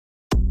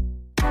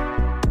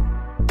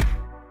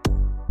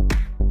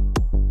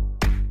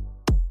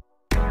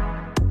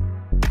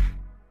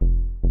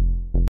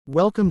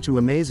Welcome to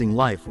Amazing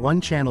Life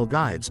One Channel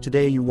Guides.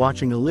 Today you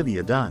watching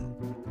Olivia Dunne,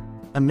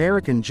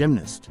 American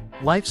gymnast,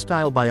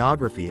 lifestyle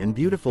biography and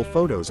beautiful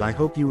photos. I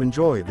hope you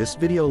enjoy this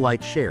video.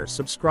 Like, share,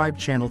 subscribe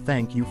channel.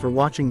 Thank you for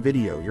watching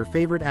video. Your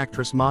favorite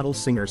actress, model,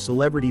 singer,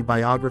 celebrity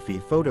biography,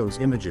 photos,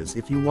 images.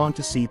 If you want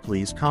to see,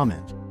 please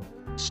comment.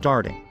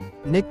 Starting.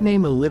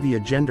 Nickname Olivia,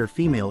 gender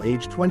female,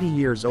 age 20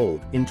 years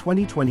old, in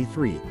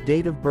 2023,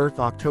 date of birth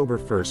October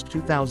 1,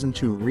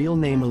 2002, real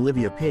name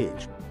Olivia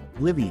Page,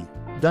 Livy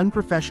Dunne,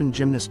 profession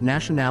gymnast,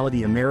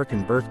 nationality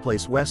American,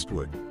 birthplace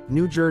Westwood,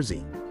 New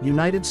Jersey,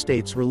 United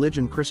States,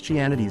 religion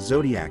Christianity,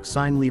 zodiac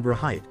sign Libra,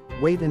 height,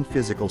 weight and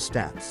physical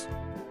stats.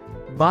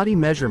 Body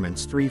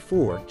measurements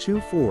 3'4",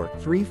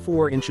 2'4",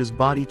 3'4" inches,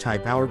 body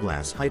type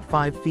hourglass, height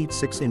 5 feet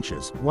 6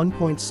 inches,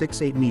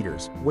 1.68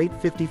 meters, weight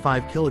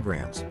 55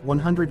 kilograms,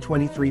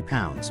 123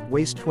 pounds,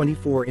 waist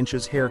 24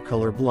 inches, hair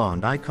color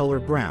blonde, eye color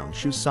brown,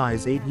 shoe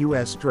size 8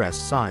 US, dress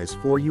size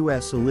 4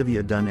 US.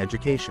 Olivia Dunne,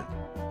 education.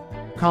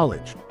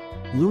 College.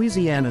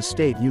 Louisiana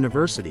State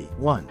University.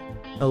 1.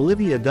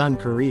 Olivia Dunne,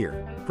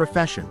 career.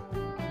 Profession.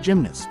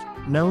 Gymnast.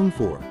 Known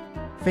for.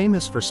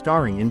 Famous for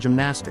starring in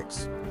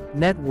gymnastics.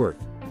 Net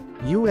worth.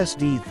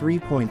 USD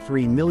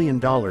 $3.3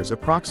 million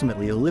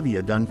approximately.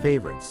 Olivia Dunne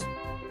favorites.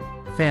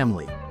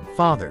 Family.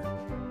 Father.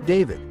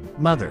 David.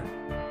 Mother.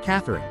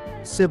 Catherine.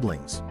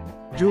 Siblings.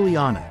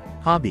 Juliana.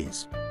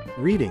 Hobbies.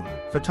 Reading,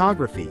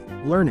 photography,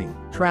 learning,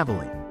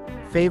 traveling.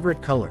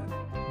 Favorite color.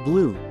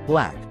 Blue,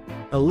 black.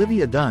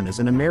 Olivia Dunne is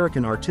an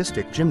American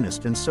artistic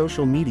gymnast and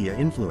social media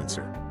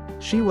influencer.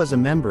 She was a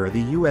member of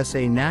the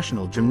USA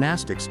national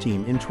gymnastics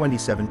team in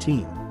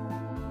 2017.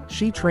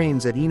 She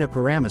trains at Ina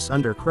Paramus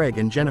under Craig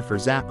and Jennifer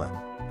Zappa.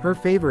 Her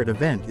favorite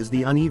event is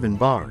the uneven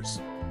bars.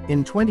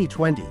 In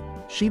 2020,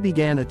 she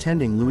began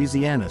attending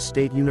Louisiana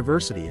State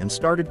University and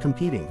started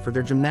competing for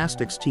their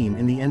gymnastics team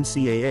in the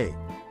NCAA.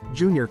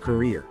 Junior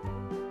career.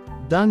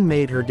 Dunne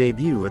made her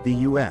debut at the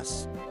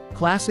U.S.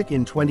 Classic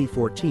in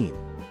 2014,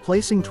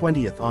 placing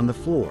 20th on the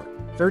floor,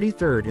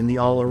 33rd in the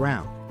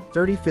all-around,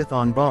 35th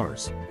on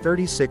bars,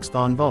 36th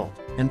on vault,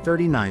 and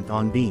 39th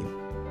on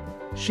beam.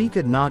 She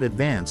could not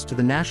advance to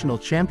the national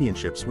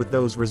championships with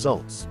those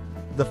results.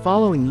 The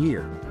following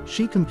year,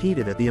 she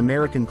competed at the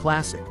American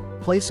Classic,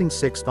 placing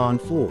 6th on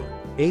floor,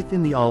 8th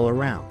in the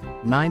all-around,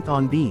 9th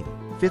on beam,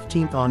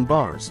 15th on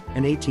bars,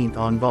 and 18th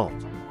on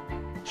vault.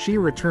 She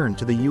returned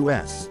to the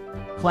U.S.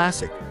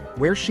 Classic,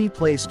 where she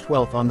placed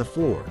 12th on the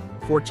floor,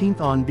 14th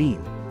on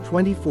beam,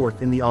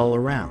 24th in the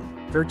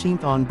all-around,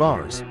 13th on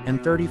bars,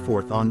 and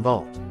 34th on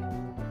vault.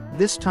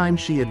 This time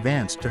she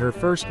advanced to her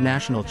first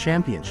national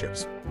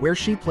championships, where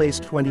she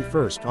placed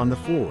 21st on the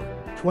floor,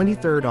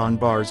 23rd on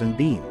bars and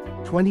beam,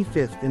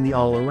 25th in the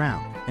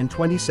all-around, and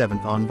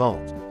 27th on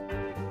vault.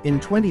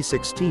 In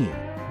 2016,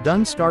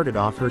 Dunne started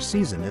off her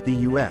season at the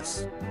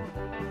U.S.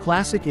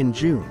 Classic in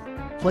June,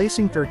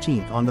 placing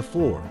 13th on the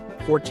floor,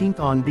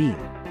 14th on beam,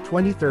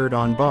 23rd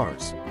on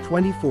bars,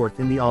 24th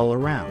in the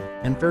all-around,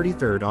 and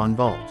 33rd on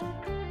vault.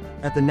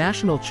 At the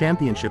national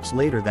championships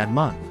later that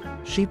month,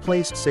 she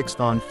placed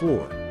 6th on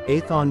floor,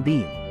 8th on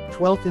beam,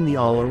 12th in the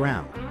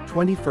all-around,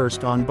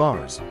 21st on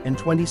bars, and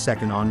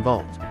 22nd on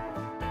vault.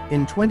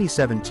 In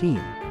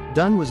 2017,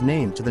 Dunne was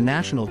named to the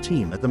national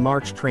team at the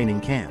March training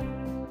camp.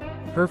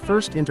 Her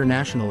first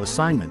international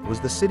assignment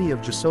was the City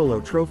of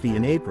Gisolo Trophy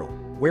in April,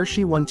 where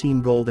she won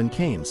team gold and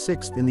came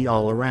 6th in the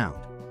all-around.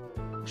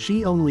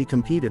 She only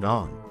competed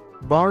on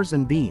bars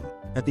and beam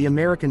at the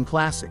American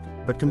Classic,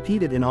 but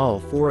competed in all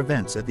 4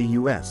 events at the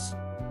U.S.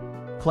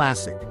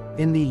 Classic.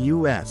 In the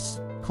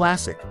U.S.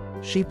 Classic,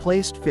 she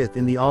placed 5th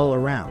in the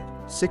all-around,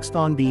 6th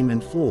on beam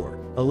and floor,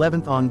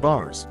 11th on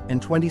bars,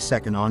 and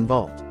 22nd on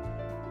vault.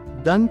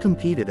 Dunne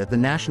competed at the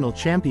national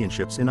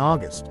championships in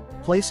August,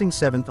 placing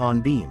 7th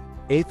on beam,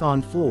 8th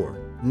on floor,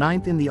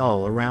 9th in the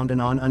all-around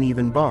and on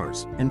uneven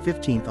bars, and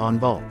 15th on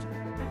vault.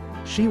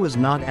 She was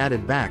not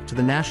added back to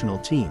the national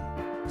team.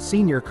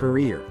 Senior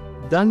career.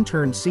 Dunne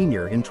turned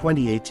senior in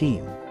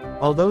 2018.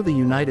 Although the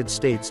United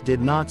States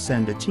did not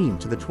send a team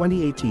to the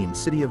 2018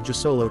 City of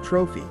Gisolo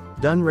Trophy,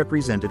 Dunne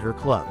represented her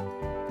club.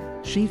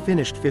 She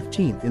finished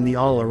 15th in the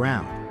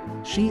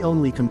all-around. She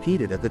only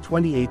competed at the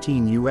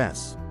 2018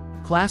 U.S.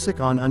 Classic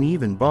on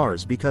uneven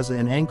bars because of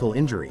an ankle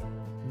injury.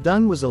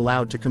 Dunne was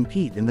allowed to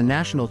compete in the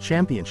national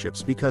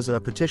championships because of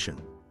a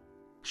petition.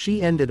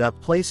 She ended up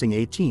placing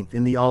 18th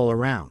in the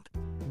all-around.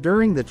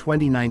 During the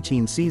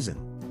 2019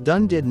 season,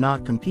 Dunne did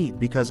not compete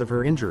because of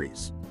her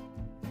injuries.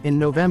 In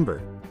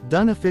November,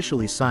 Dunne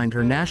officially signed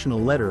her national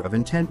letter of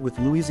intent with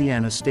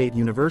Louisiana State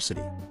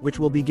University, which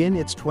will begin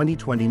its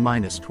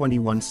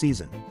 2020-21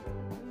 season.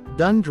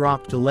 Dunne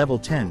dropped to level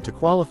 10 to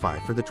qualify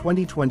for the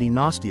 2020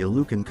 Nastia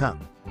Lucan Cup.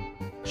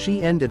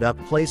 She ended up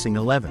placing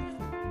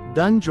 11th.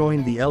 Dunne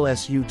joined the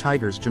LSU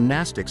Tigers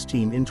gymnastics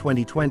team in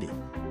 2020.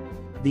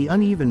 The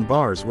uneven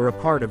bars were a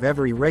part of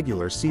every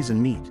regular season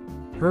meet.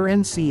 Her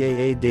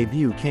NCAA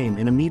debut came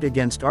in a meet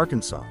against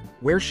Arkansas,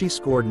 where she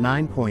scored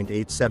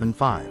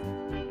 9.875.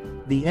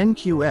 The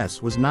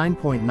NQS was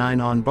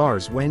 9.9 on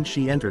bars when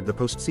she entered the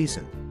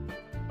postseason.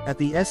 At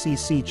the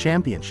SEC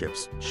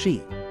Championships,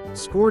 she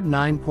scored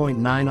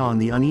 9.9 on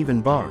the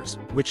uneven bars,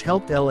 which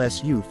helped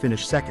LSU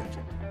finish second.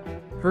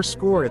 Her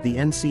score at the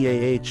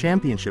NCAA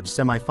Championship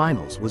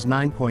semifinals was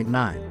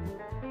 9.9.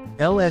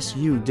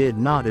 LSU did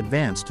not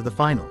advance to the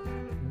final.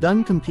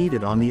 Dunne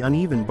competed on the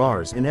uneven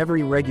bars in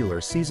every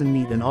regular season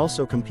meet and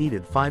also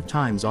competed 5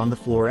 times on the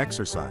floor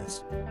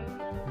exercise.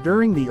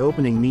 During the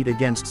opening meet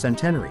against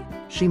Centenary,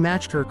 she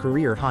matched her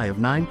career high of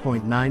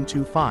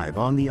 9.925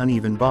 on the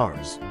uneven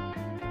bars.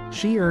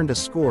 She earned a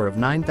score of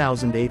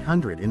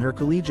 9,800 in her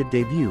collegiate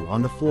debut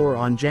on the floor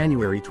on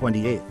January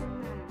 28.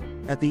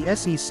 At the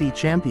SEC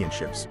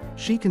Championships,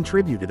 she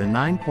contributed a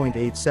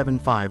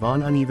 9.875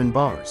 on uneven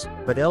bars,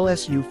 but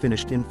LSU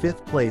finished in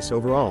 5th place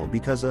overall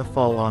because of a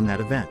fall on that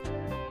event.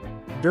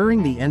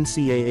 During the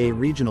NCAA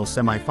regional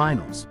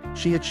semifinals,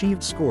 she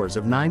achieved scores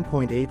of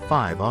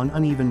 9.85 on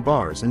uneven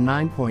bars and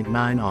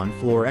 9.9 on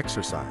floor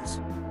exercise.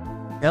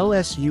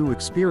 LSU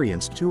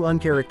experienced 2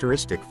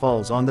 uncharacteristic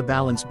falls on the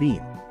balance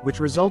beam, which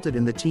resulted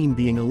in the team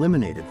being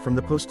eliminated from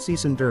the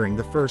postseason during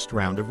the first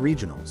round of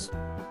regionals.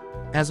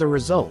 As a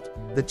result,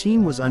 the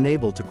team was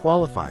unable to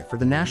qualify for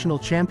the national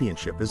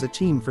championship as a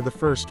team for the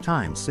first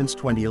time since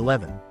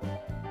 2011.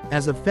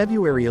 As of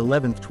February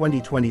 11,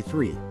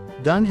 2023,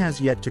 Dunne has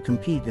yet to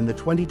compete in the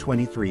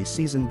 2023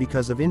 season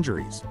because of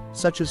injuries,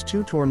 such as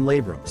 2 torn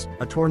labrums,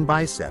 a torn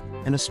bicep,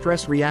 and a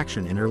stress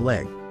reaction in her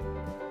leg.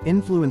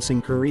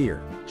 Influencing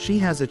career, she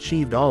has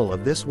achieved all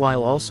of this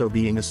while also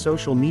being a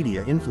social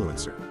media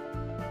influencer.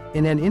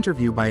 In an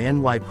interview by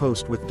NY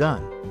Post with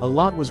Dunne, a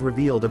lot was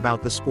revealed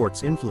about the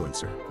sports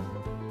influencer.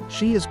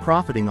 She is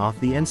profiting off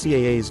the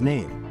NCAA's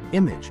name,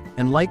 image,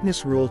 and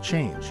likeness rule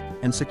change,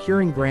 and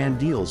securing brand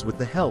deals with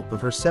the help of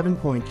her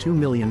 7.2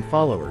 million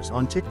followers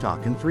on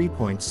TikTok and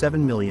 3.7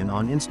 million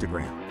on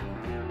Instagram.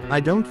 I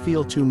don't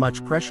feel too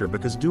much pressure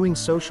because doing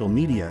social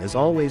media is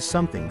always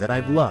something that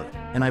I've loved,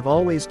 and I've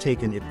always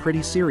taken it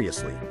pretty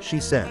seriously, she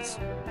says.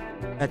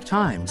 At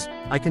times,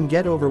 I can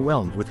get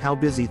overwhelmed with how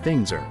busy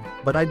things are,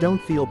 but I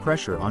don't feel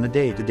pressure on a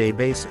day-to-day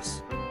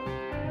basis.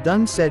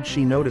 Dunne said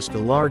she noticed a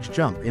large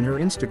jump in her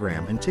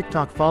Instagram and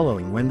TikTok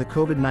following when the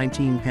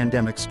COVID-19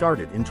 pandemic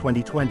started in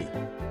 2020.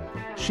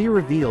 She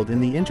revealed in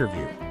the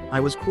interview, "I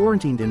was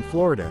quarantined in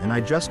Florida and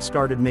I just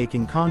started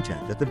making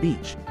content at the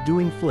beach,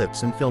 doing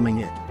flips and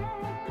filming it.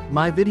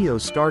 My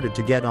videos started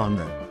to get on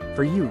the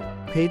For You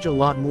page a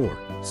lot more,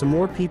 some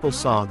more people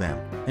saw them,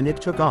 and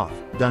it took off,"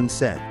 Dunne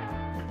said.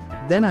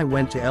 "Then I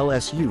went to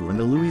LSU and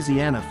the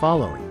Louisiana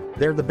following,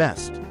 they're the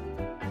best."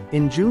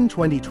 In June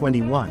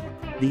 2021,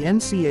 the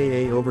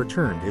NCAA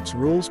overturned its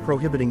rules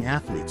prohibiting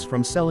athletes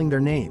from selling their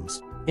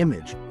names,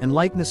 image, and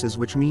likenesses,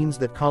 which means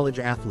that college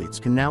athletes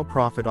can now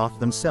profit off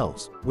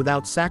themselves,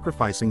 without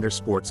sacrificing their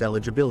sports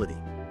eligibility.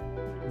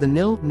 The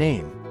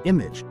name,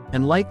 image,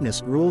 and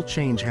likeness rule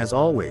change has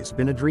always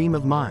been a dream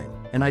of mine,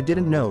 and I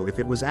didn't know if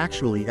it was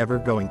actually ever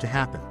going to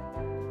happen.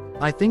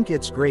 I think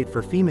it's great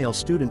for female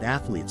student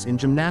athletes in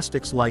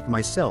gymnastics like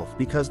myself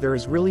because there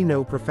is really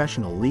no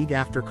professional league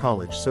after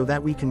college, so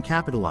that we can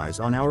capitalize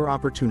on our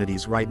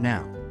opportunities right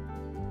now.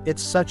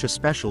 It's such a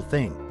special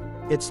thing.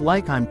 It's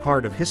like I'm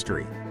part of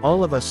history,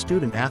 all of us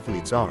student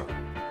athletes are.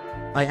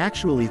 I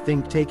actually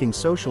think taking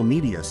social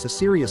media so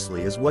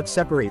seriously is what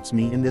separates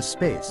me in this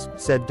space,"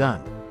 said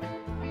Dunne.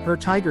 Her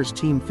Tigers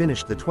team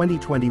finished the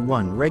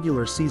 2021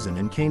 regular season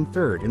and came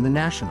 3rd in the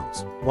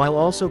Nationals, while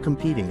also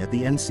competing at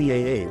the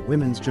NCAA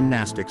Women's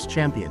Gymnastics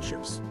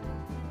Championships.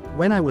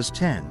 "When I was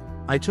 10,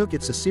 I took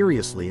it so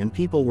seriously and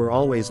people were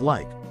always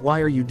like, 'Why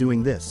are you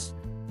doing this?'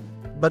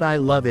 But I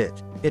love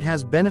it. It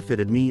has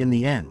benefited me in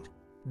the end."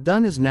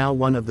 Dunne is now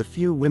one of the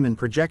few women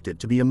projected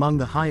to be among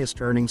the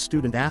highest earning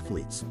student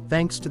athletes,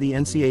 thanks to the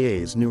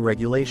NCAA's new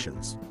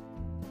regulations.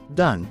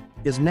 Dunne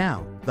is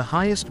now the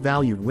highest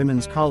valued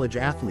women's college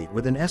athlete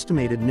with an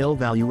estimated nil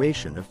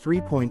valuation of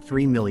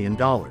 $3.3 million.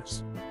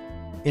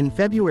 In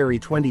February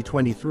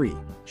 2023,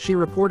 she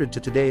reported to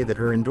Today that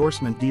her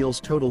endorsement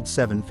deals totaled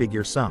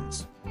 7-figure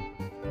sums.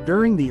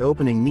 During the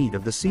opening meet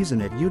of the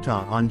season at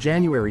Utah on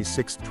January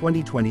 6,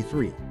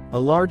 2023, a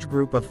large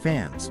group of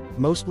fans,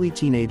 mostly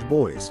teenage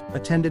boys,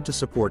 attended to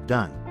support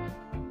Dunne.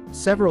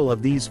 Several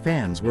of these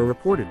fans were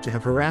reported to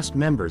have harassed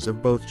members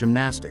of both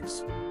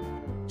gymnastics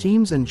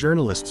teams and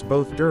journalists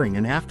both during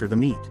and after the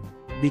meet.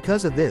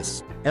 Because of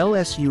this,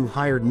 LSU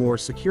hired more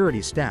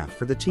security staff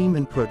for the team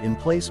and put in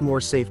place more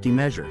safety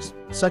measures,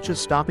 such as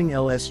stopping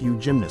LSU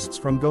gymnasts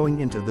from going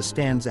into the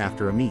stands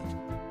after a meet.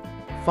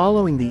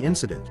 Following the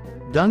incident,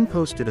 Dunne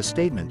posted a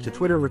statement to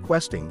Twitter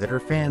requesting that her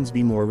fans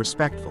be more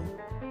respectful.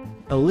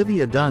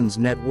 Olivia Dunne's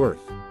net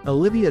worth.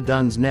 Olivia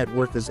Dunne's net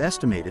worth is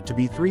estimated to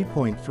be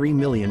 $3.3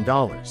 million.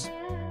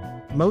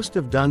 Most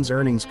of Dunne's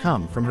earnings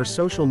come from her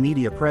social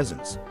media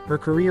presence, her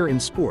career in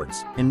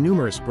sports, and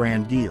numerous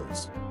brand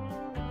deals.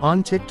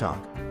 On TikTok,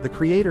 the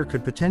creator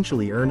could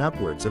potentially earn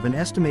upwards of an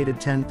estimated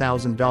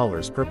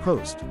 $10,000 per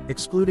post,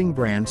 excluding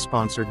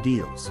brand-sponsored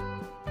deals.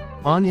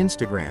 On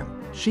Instagram,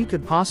 she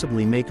could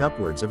possibly make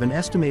upwards of an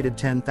estimated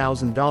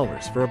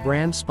 $10,000 for a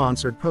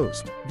brand-sponsored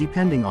post,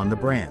 depending on the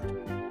brand.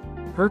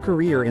 Her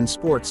career in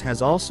sports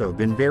has also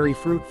been very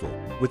fruitful,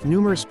 with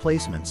numerous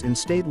placements in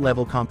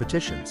state-level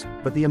competitions,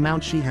 but the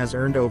amount she has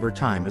earned over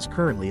time is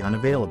currently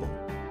unavailable.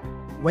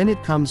 When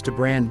it comes to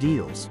brand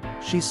deals,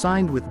 she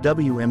signed with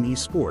WME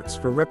Sports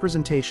for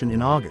representation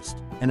in August,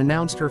 and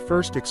announced her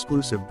first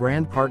exclusive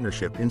brand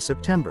partnership in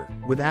September,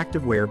 with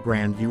activewear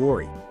brand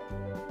Vuori.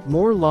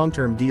 More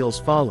long-term deals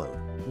followed,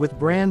 with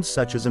brands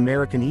such as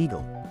American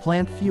Eagle,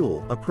 Plant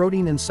Fuel, a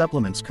protein and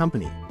supplements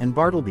company, and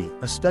Bartleby,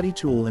 a study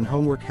tool and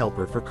homework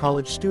helper for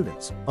college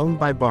students, owned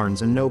by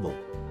Barnes & Noble.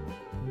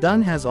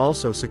 Dunne has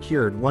also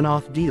secured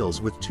one-off deals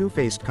with Too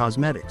Faced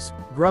Cosmetics,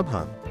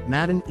 Grubhub,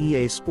 Madden,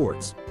 EA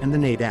Sports, and the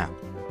Nate app.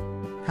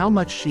 How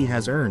much she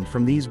has earned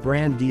from these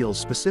brand deals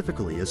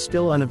specifically is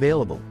still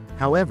unavailable.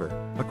 However,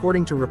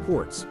 according to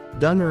reports,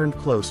 Dunne earned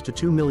close to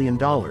 $2 million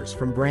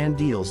from brand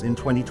deals in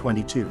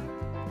 2022.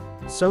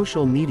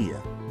 Social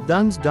media.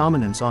 Dunne's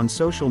dominance on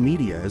social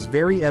media is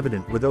very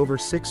evident, with over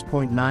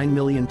 6.9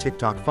 million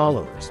TikTok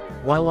followers,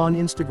 while on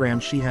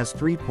Instagram she has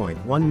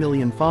 3.1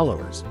 million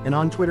followers, and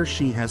on Twitter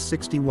she has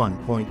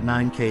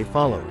 61.9k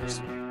followers.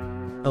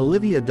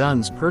 Olivia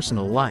Dunne's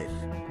personal life.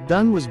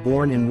 Dunne was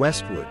born in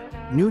Westwood,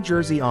 New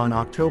Jersey on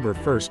October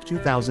 1,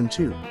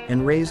 2002,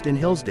 and raised in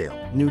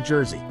Hillsdale, New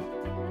Jersey.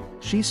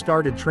 She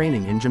started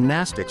training in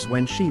gymnastics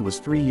when she was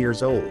 3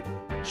 years old.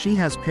 She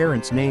has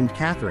parents named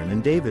Catherine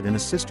and David and a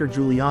sister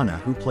Juliana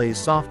who plays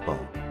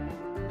softball.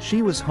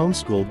 She was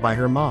homeschooled by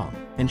her mom,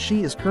 and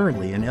she is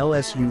currently an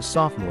LSU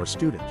sophomore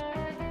student.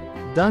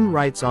 Dunne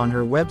writes on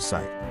her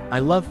website, "I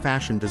love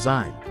fashion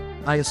design.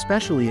 I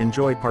especially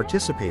enjoy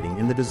participating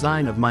in the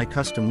design of my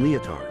custom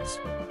leotards.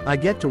 I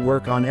get to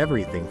work on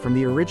everything from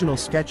the original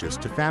sketches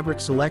to fabric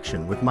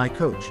selection with my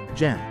coach,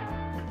 Jen.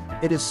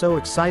 It is so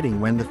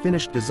exciting when the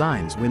finished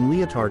designs win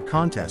leotard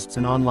contests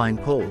and online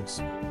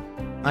polls.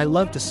 I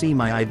love to see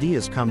my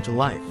ideas come to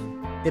life."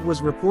 It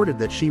was reported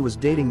that she was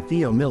dating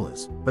Theo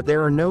Millas, but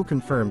there are no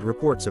confirmed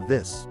reports of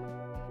this.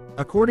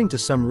 According to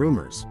some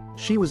rumors,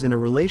 she was in a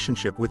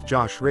relationship with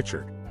Josh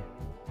Richard.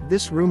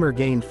 This rumor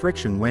gained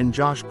friction when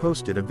Josh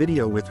posted a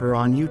video with her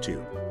on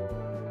YouTube.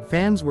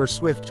 Fans were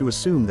swift to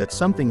assume that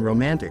something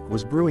romantic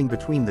was brewing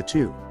between the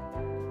two.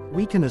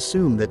 We can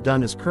assume that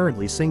Dunne is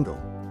currently single.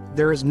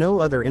 There is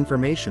no other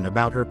information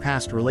about her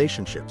past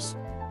relationships.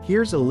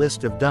 Here's a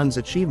list of Dunne's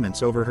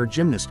achievements over her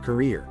gymnast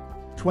career.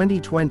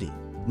 2020,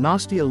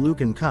 Nastia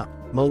Liukin Cup,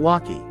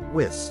 Milwaukee,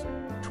 Wis.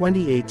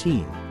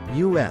 2018,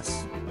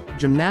 U.S.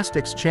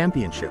 Gymnastics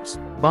Championships,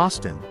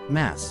 Boston,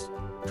 Mass.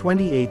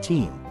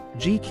 2018,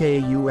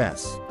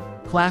 GKUS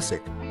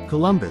Classic,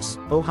 Columbus,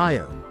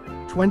 Ohio.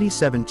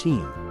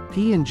 2017,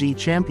 P&G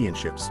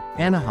Championships,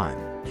 Anaheim,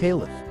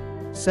 Calif.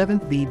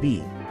 7th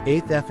BB,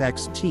 8th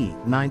FXT,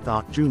 9th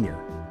Aught Junior.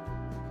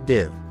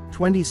 Div.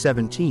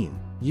 2017,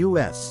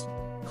 U.S.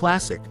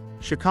 Classic,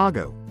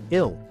 Chicago,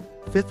 Ill.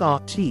 5th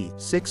Aught T,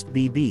 6th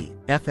BB,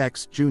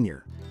 FX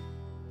Junior.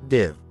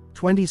 Div.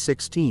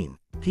 2016,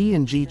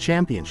 P&G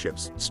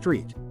Championships,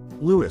 Street.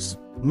 Louis,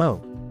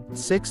 Mo.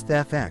 6th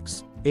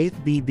FX, 8th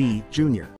BB, Junior.